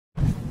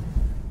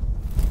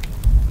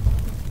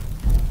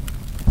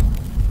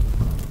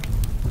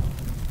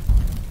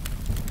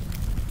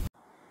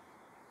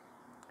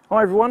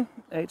Hi everyone,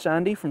 it's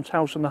Andy from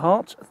Tales from the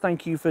Heart.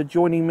 Thank you for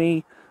joining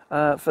me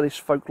for this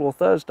Folklore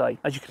Thursday.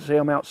 As you can see,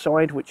 I'm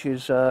outside, which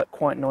is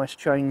quite a nice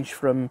change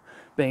from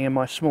being in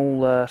my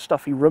small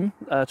stuffy room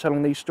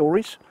telling these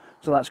stories,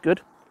 so that's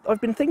good.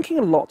 I've been thinking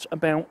a lot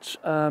about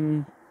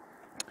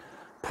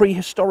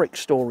prehistoric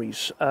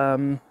stories,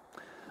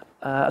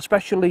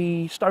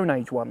 especially Stone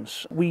Age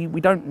ones. We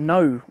don't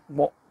know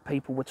what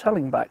people were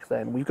telling back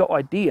then. We've got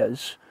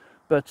ideas,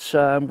 but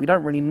we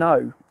don't really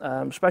know,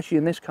 especially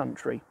in this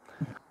country.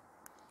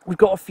 We've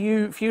got a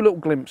few little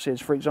glimpses.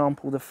 For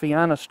example, the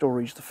Fianna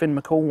stories, the Finn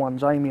McCall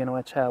ones Amy and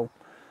I tell.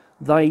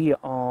 They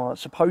are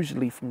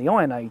supposedly from the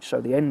Iron Age, so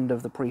the end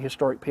of the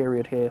prehistoric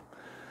period here.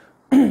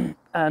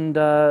 And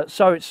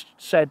so it's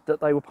said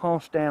that they were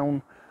passed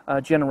down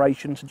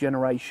generation to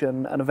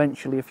generation, and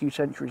eventually a few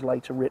centuries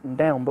later written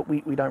down, but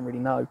we don't really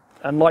know.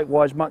 And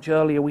likewise, much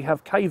earlier, we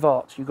have cave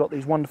art. You've got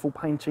these wonderful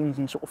paintings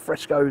and sort of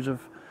frescoes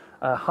of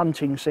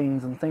hunting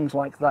scenes and things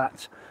like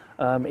that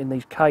in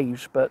these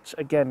caves, but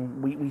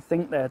again, we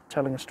think they're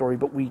telling a story,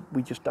 but we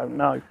just don't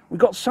know. We've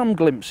got some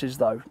glimpses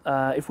though,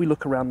 if we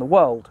look around the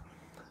world,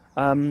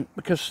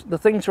 because the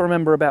thing to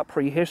remember about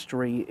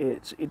prehistory,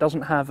 it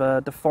doesn't have a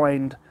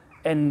defined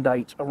end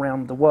date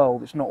around the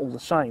world. It's not all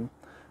the same.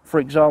 For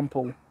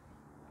example,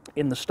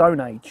 in the Stone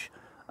Age,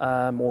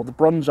 or the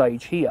Bronze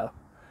Age here,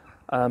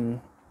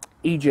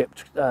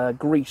 Egypt,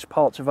 Greece,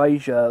 parts of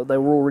Asia, they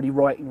were already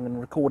writing and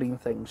recording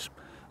things.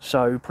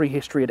 So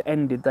prehistory had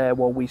ended there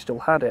while we still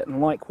had it,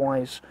 and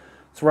likewise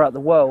throughout the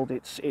world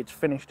it's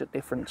finished at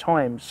different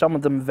times, some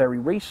of them very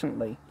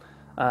recently.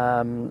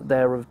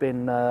 There have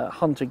been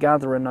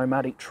hunter-gatherer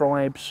nomadic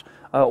tribes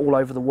all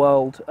over the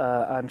world,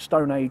 and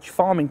Stone Age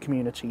farming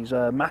communities.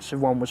 A massive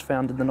one was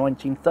found in the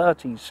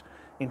 1930s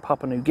in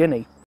Papua New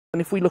Guinea. And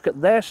if we look at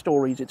their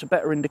stories, it's a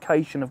better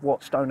indication of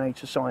what Stone Age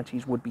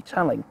societies would be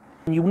telling.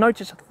 And you'll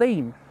notice a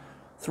theme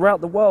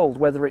throughout the world,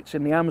 whether it's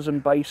in the Amazon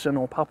basin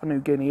or Papua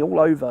New Guinea, all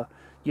over.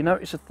 You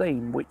notice a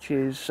theme, which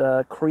is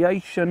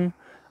creation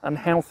and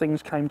how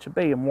things came to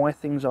be and why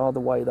things are the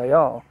way they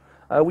are,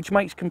 which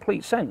makes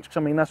complete sense, because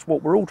I mean that's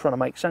what we're all trying to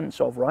make sense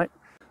of, right?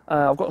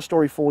 I've got a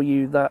story for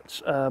you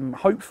that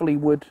hopefully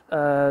would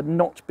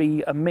not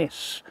be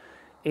amiss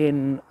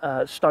in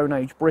Stone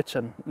Age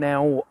Britain.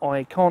 Now,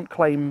 I can't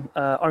claim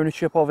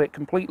ownership of it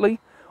completely.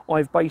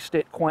 I've based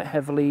it quite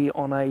heavily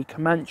on a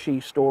Comanche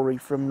story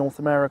from North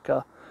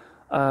America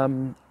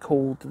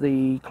called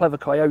The Clever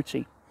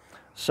Coyote.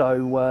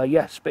 So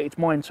yes, but it's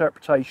my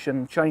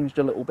interpretation, changed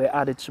a little bit,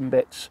 added some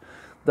bits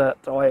that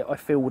I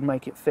feel would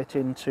make it fit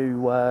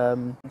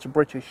into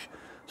British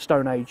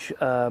Stone Age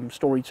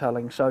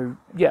storytelling. So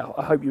yeah,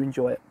 I hope you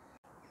enjoy it.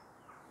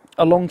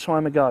 A long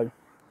time ago,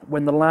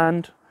 when the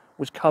land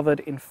was covered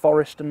in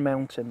forest and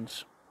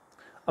mountains,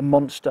 a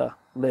monster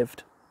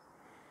lived.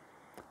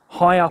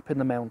 High up in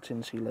the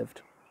mountains he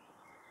lived,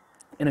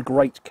 in a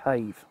great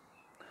cave.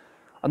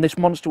 And this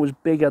monster was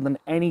bigger than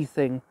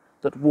anything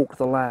that walked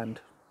the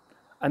land.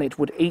 And it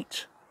would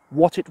eat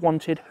what it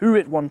wanted, who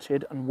it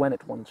wanted, and when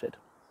it wanted.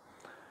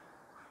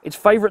 Its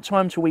favourite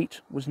time to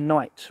eat was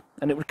night,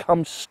 and it would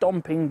come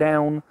stomping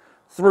down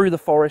through the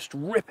forest,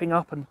 ripping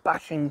up and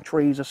bashing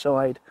trees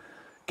aside,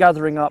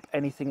 gathering up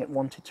anything it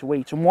wanted to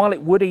eat. And while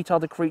it would eat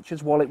other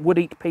creatures, while it would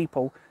eat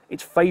people,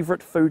 its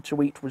favourite food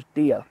to eat was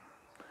deer.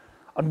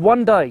 And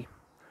one day,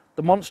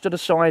 the monster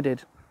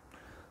decided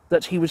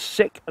that he was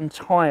sick and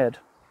tired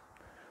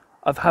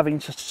of having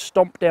to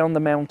stomp down the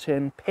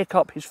mountain, pick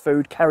up his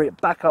food, carry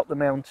it back up the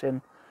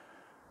mountain.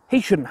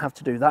 He shouldn't have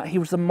to do that. He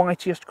was the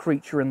mightiest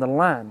creature in the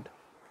land.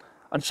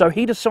 And so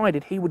he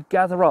decided he would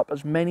gather up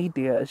as many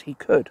deer as he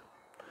could.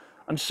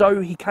 And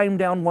so he came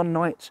down one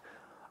night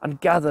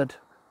and gathered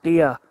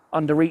deer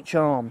under each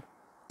arm,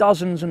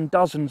 dozens and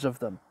dozens of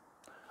them,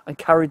 and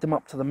carried them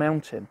up to the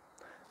mountain.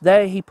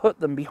 There he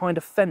put them behind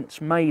a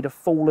fence made of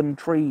fallen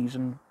trees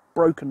and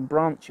broken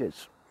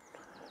branches.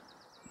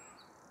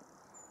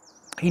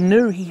 He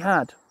knew he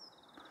had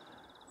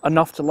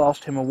enough to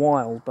last him a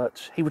while,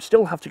 but he would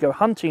still have to go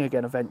hunting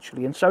again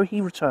eventually, and so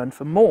he returned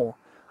for more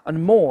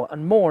and more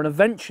and more, and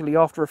eventually,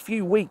 after a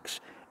few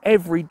weeks,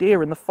 every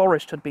deer in the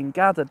forest had been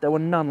gathered. There were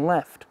none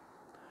left.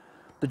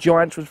 The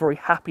giant was very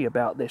happy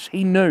about this.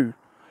 He knew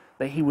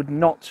that he would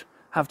not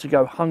have to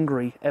go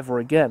hungry ever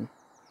again.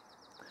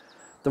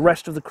 The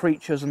rest of the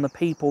creatures and the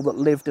people that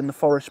lived in the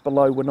forest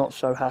below were not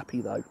so happy,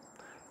 though.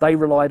 They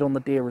relied on the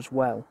deer as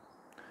well.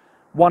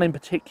 One in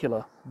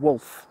particular,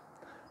 Wolf.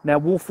 Now,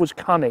 Wolf was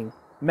cunning.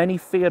 Many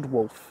feared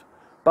Wolf,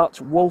 but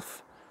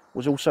Wolf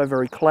was also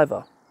very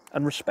clever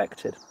and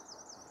respected.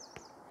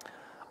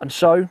 And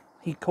so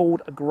he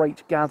called a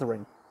great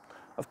gathering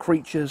of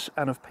creatures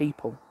and of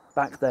people.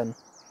 Back then,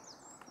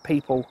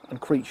 people and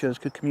creatures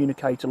could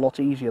communicate a lot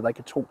easier. They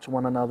could talk to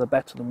one another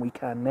better than we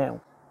can now.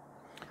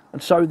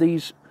 And so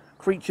these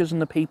creatures and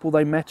the people,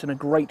 they met in a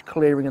great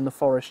clearing in the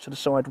forest to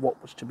decide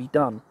what was to be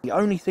done. The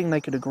only thing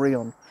they could agree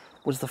on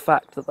was the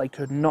fact that they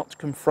could not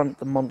confront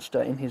the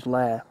monster in his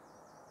lair.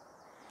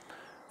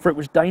 For it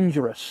was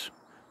dangerous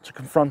to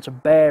confront a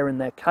bear in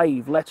their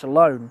cave, let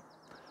alone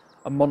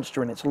a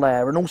monster in its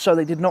lair, and also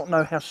they did not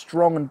know how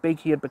strong and big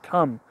he had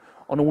become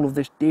on all of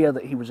this deer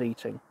that he was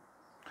eating.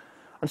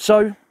 And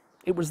so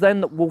it was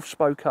then that Wolf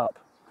spoke up.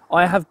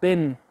 I have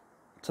been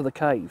to the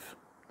cave,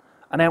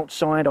 and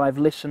outside I have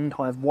listened,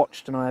 I have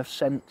watched, and I have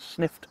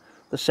sniffed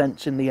the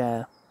scents in the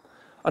air.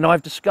 And I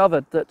have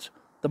discovered that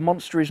the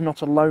monster is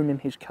not alone in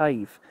his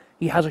cave.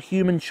 He has a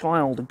human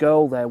child, a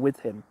girl, there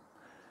with him.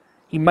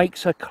 He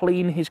makes her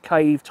clean his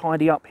cave,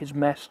 tidy up his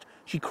mess.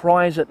 She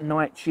cries at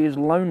night, she is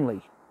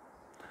lonely.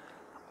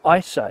 I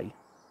say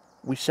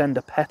we send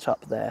a pet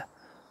up there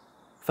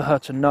for her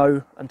to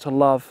know and to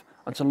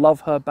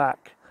love her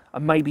back,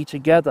 and maybe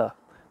together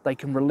they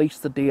can release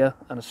the deer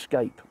and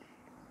escape.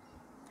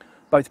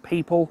 Both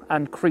people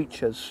and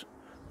creatures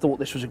thought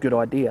this was a good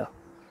idea,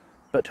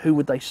 but who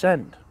would they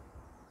send?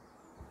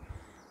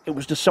 It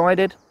was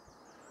decided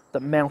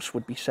that Mouse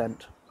would be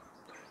sent.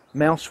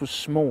 Mouse was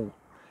small.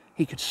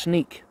 He could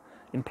sneak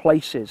in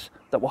places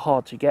that were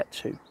hard to get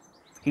to.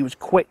 He was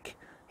quick,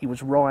 he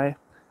was wry,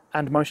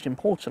 and most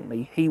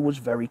importantly, he was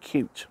very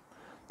cute.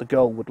 The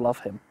girl would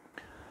love him.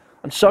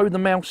 And so the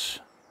mouse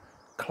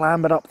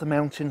clambered up the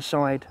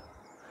mountainside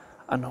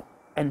and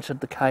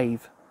entered the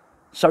cave.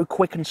 So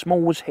quick and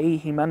small was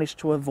he managed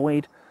to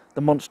avoid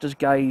the monster's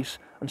gaze,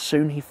 and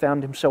soon he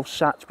found himself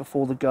sat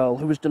before the girl,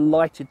 who was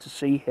delighted to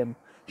see him.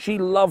 She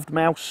loved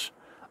Mouse,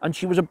 and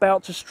she was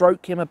about to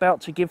stroke him,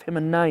 about to give him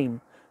a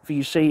name, for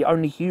you see,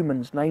 only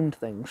humans named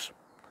things.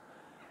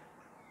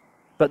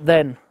 But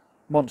then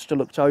Monster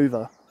looked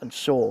over and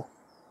saw.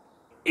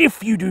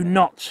 If you do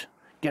not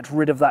get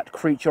rid of that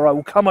creature, I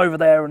will come over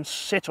there and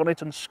sit on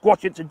it and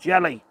squash it to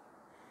jelly.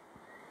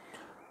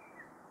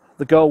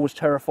 The girl was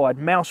terrified.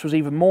 Mouse was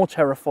even more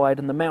terrified,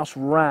 and the mouse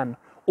ran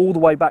all the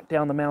way back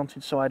down the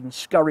mountainside and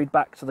scurried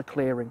back to the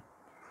clearing.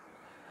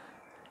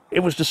 It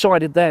was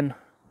decided then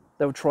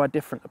they would try a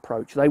different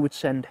approach. They would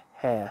send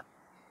Hare.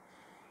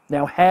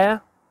 Now,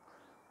 Hare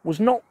was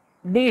not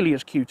nearly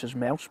as cute as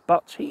Mouse,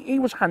 but he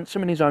was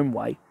handsome in his own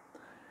way.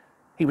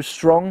 He was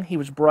strong, he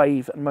was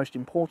brave, and most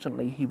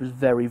importantly, he was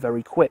very,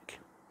 very quick.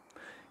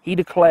 He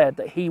declared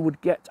that he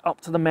would get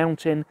up to the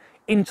mountain,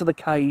 into the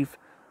cave,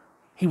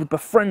 he would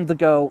befriend the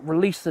girl,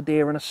 release the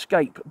deer, and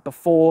escape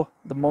before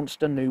the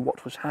monster knew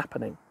what was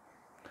happening.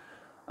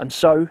 And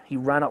so he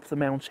ran up the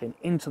mountain,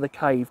 into the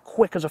cave,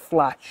 quick as a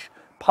flash,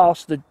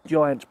 past the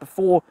giant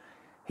before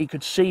he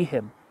could see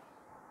him,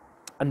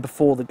 and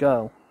before the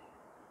girl.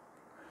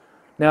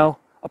 Now,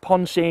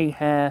 upon seeing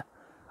Hare,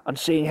 and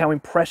seeing how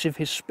impressive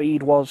his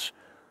speed was,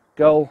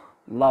 Girl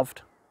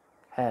loved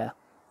Hare.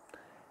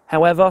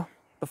 However,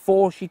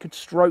 before she could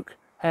stroke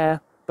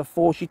Hare,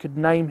 before she could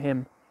name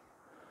him,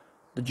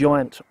 the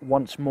giant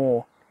once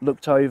more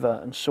looked over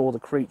and saw the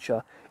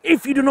creature.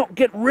 If you do not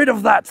get rid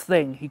of that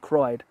thing, he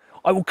cried,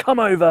 I will come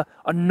over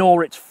and gnaw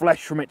its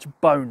flesh from its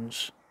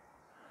bones.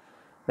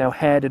 Now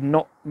Hare did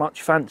not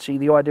much fancy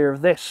the idea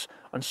of this,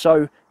 and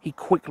so he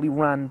quickly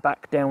ran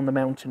back down the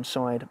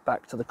mountainside,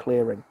 back to the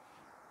clearing.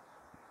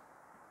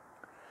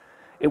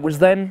 It was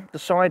then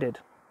decided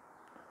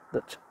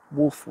that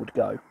Wolf would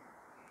go.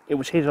 It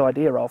was his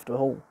idea after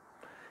all.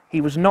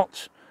 He was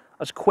not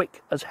as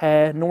quick as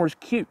Hare, nor as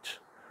cute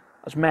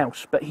as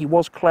Mouse, but he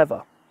was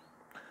clever.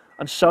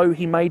 And so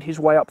he made his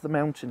way up the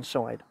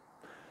mountainside.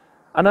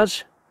 And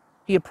as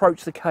he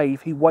approached the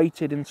cave, he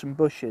waited in some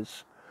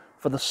bushes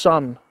for the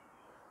sun,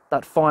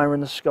 that fire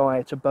in the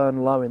sky, to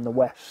burn low in the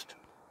west.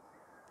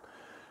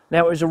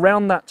 Now it was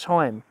around that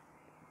time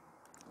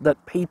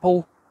that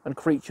people and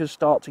creatures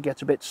start to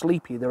get a bit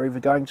sleepy. They're either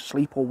going to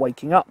sleep or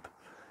waking up.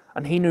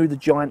 And he knew the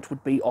giant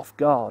would be off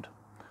guard.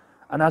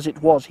 And as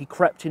it was, he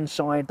crept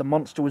inside. The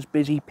monster was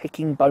busy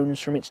picking bones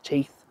from its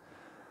teeth.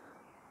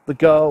 The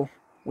girl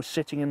was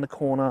sitting in the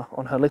corner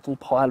on her little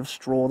pile of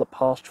straw that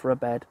passed for a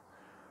bed.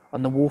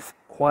 And the wolf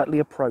quietly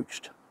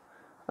approached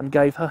and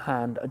gave her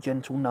hand a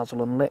gentle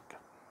nuzzle and lick.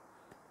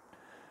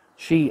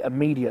 She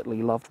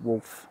immediately loved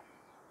Wolf.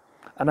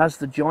 And as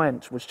the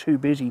giant was too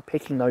busy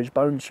picking those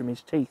bones from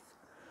his teeth,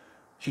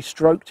 she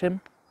stroked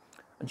him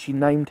and she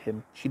named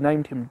him. She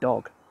named him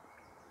Dog.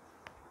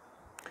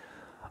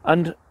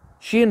 And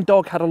she and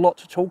Dog had a lot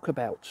to talk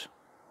about.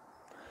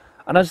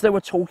 And as they were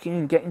talking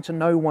and getting to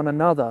know one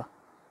another,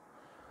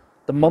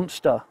 the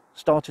monster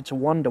started to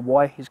wonder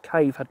why his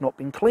cave had not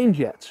been cleaned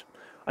yet.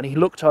 And he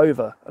looked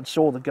over and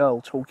saw the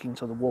girl talking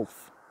to the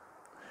wolf.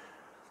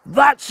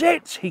 That's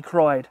it, he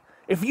cried.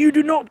 If you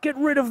do not get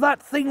rid of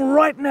that thing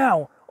right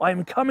now, I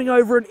am coming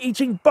over and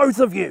eating both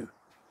of you.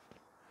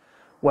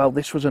 Well,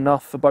 this was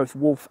enough for both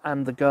Wolf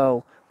and the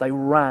girl. They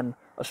ran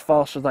as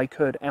fast as they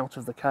could out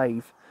of the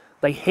cave.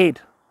 They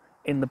hid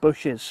in the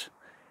bushes,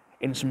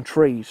 in some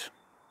trees,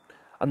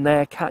 and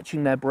there,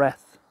 catching their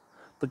breath,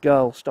 the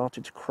girl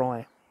started to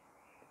cry.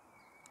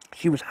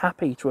 She was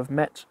happy to have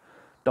met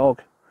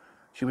Dog.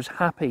 She was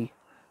happy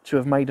to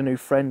have made a new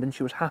friend, and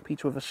she was happy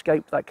to have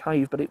escaped that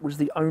cave, but it was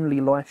the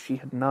only life she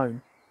had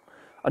known.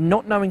 And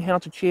not knowing how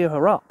to cheer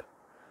her up,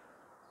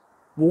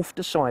 Wolf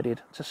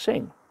decided to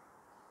sing.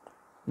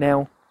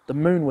 Now, the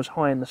moon was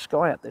high in the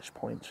sky at this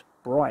point,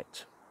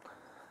 bright.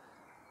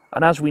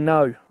 And as we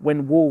know,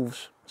 when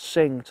wolves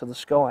sing to the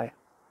sky,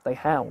 they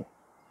howl.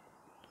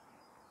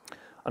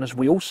 And as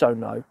we also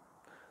know,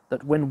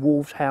 that when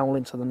wolves howl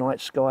into the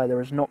night sky, there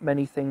is not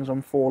many things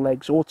on four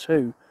legs or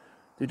two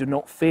who do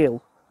not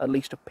feel at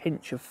least a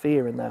pinch of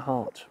fear in their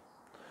heart.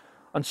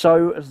 And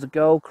so, as the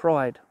girl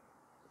cried,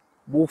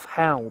 Wolf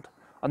howled,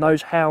 and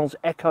those howls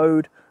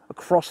echoed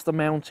across the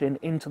mountain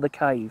into the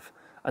cave,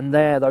 and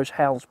there those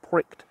howls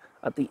pricked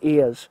at the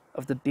ears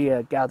of the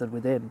deer gathered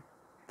within.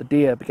 The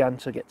deer began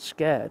to get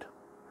scared.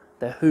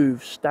 Their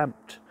hooves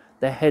stamped,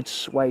 their heads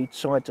swayed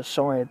side to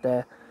side,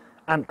 their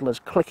antlers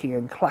clicking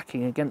and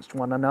clacking against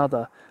one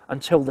another,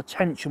 until the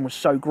tension was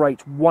so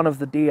great, one of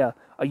the deer,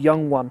 a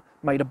young one,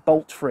 made a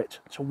bolt for it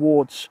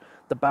towards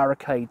the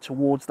barricade,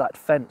 towards that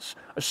fence.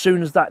 As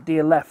soon as that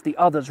deer left, the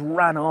others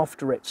ran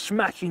after it,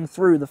 smashing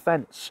through the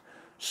fence.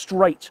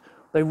 Straight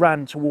they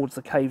ran towards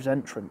the cave's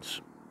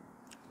entrance.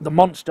 The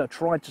monster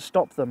tried to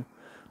stop them,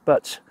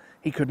 but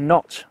he could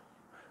not,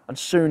 and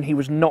soon he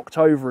was knocked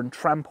over and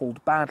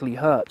trampled, badly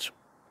hurt.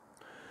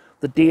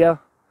 The deer,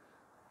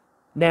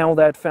 now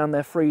they had found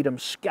their freedom,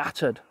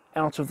 scattered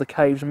out of the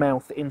cave's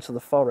mouth into the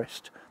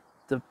forest,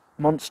 the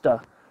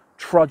monster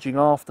trudging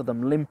after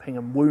them, limping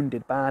and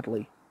wounded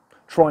badly,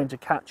 trying to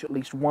catch at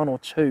least one or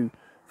two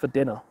for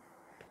dinner.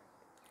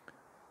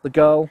 The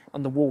girl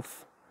and the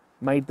wolf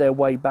made their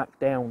way back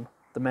down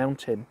the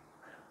mountain,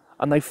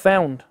 and they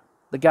found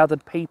the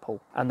gathered people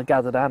and the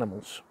gathered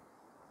animals,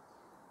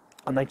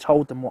 and they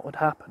told them what had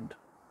happened.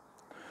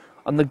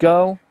 And the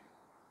girl,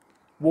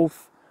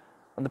 wolf,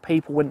 and the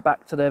people went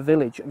back to their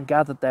village and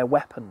gathered their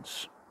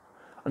weapons.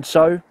 And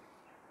so,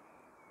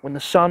 when the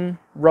sun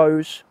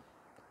rose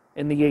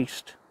in the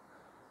east,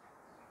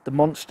 the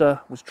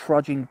monster was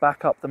trudging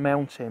back up the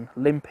mountain,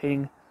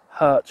 limping,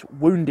 hurt,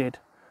 wounded,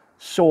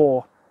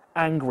 sore,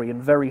 angry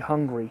and very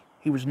hungry.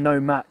 He was no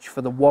match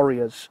for the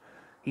warriors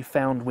he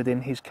found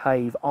within his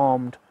cave,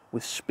 armed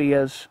with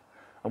spears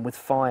and with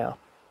fire.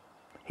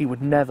 He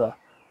would never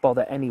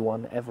bother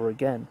anyone ever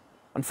again.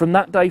 And from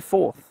that day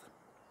forth,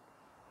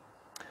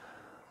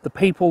 the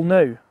people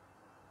knew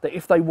that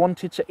if they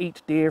wanted to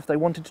eat deer, if they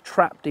wanted to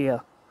trap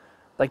deer,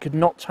 they could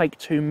not take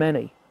too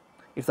many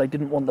if they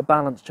didn't want the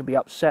balance to be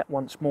upset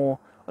once more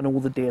and all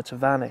the deer to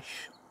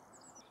vanish.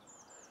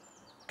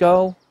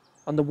 Girl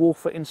and the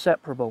wolf were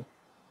inseparable.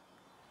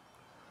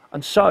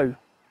 And so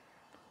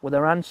were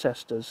their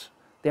ancestors,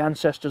 the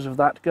ancestors of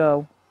that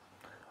girl,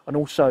 and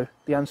also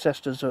the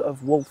ancestors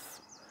of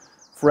Wolf,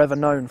 forever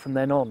known from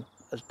then on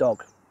as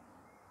Dog.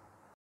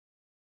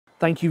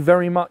 Thank you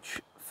very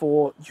much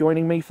for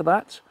joining me for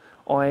that.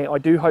 I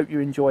do hope you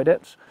enjoyed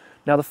it.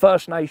 Now the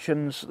First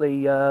Nations,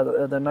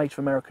 the Native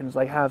Americans,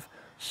 they have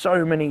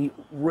so many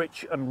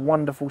rich and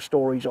wonderful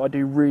stories. I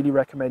do really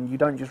recommend you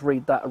don't just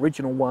read that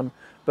original one,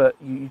 but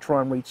you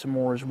try and read some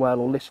more as well,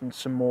 or listen to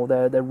some more.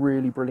 They're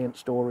really brilliant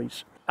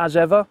stories. As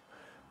ever,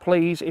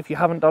 please, if you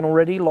haven't done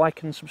already,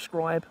 like and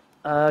subscribe.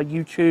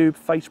 YouTube,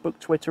 Facebook,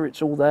 Twitter,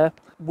 it's all there.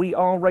 We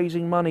are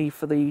raising money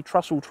for the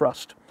Trussell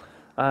Trust.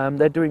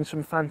 They're doing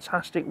some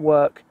fantastic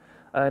work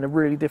in a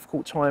really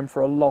difficult time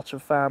for a lot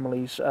of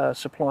families,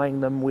 supplying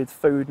them with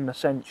food and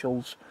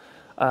essentials.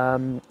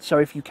 So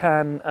if you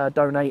can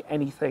donate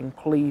anything,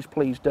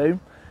 please do.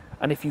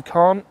 And if you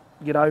can't,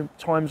 you know,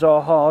 times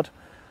are hard,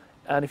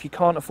 and if you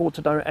can't afford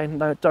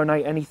to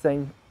donate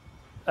anything,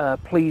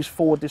 please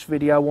forward this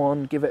video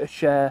on, give it a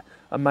share,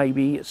 and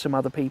maybe some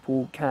other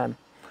people can.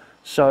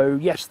 So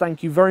yes,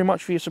 thank you very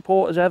much for your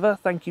support as ever.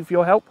 Thank you for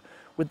your help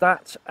with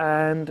that,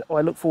 and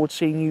I look forward to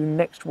seeing you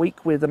next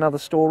week with another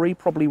story,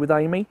 probably with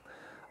Amy.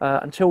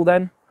 Until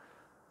then,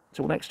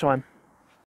 until next time.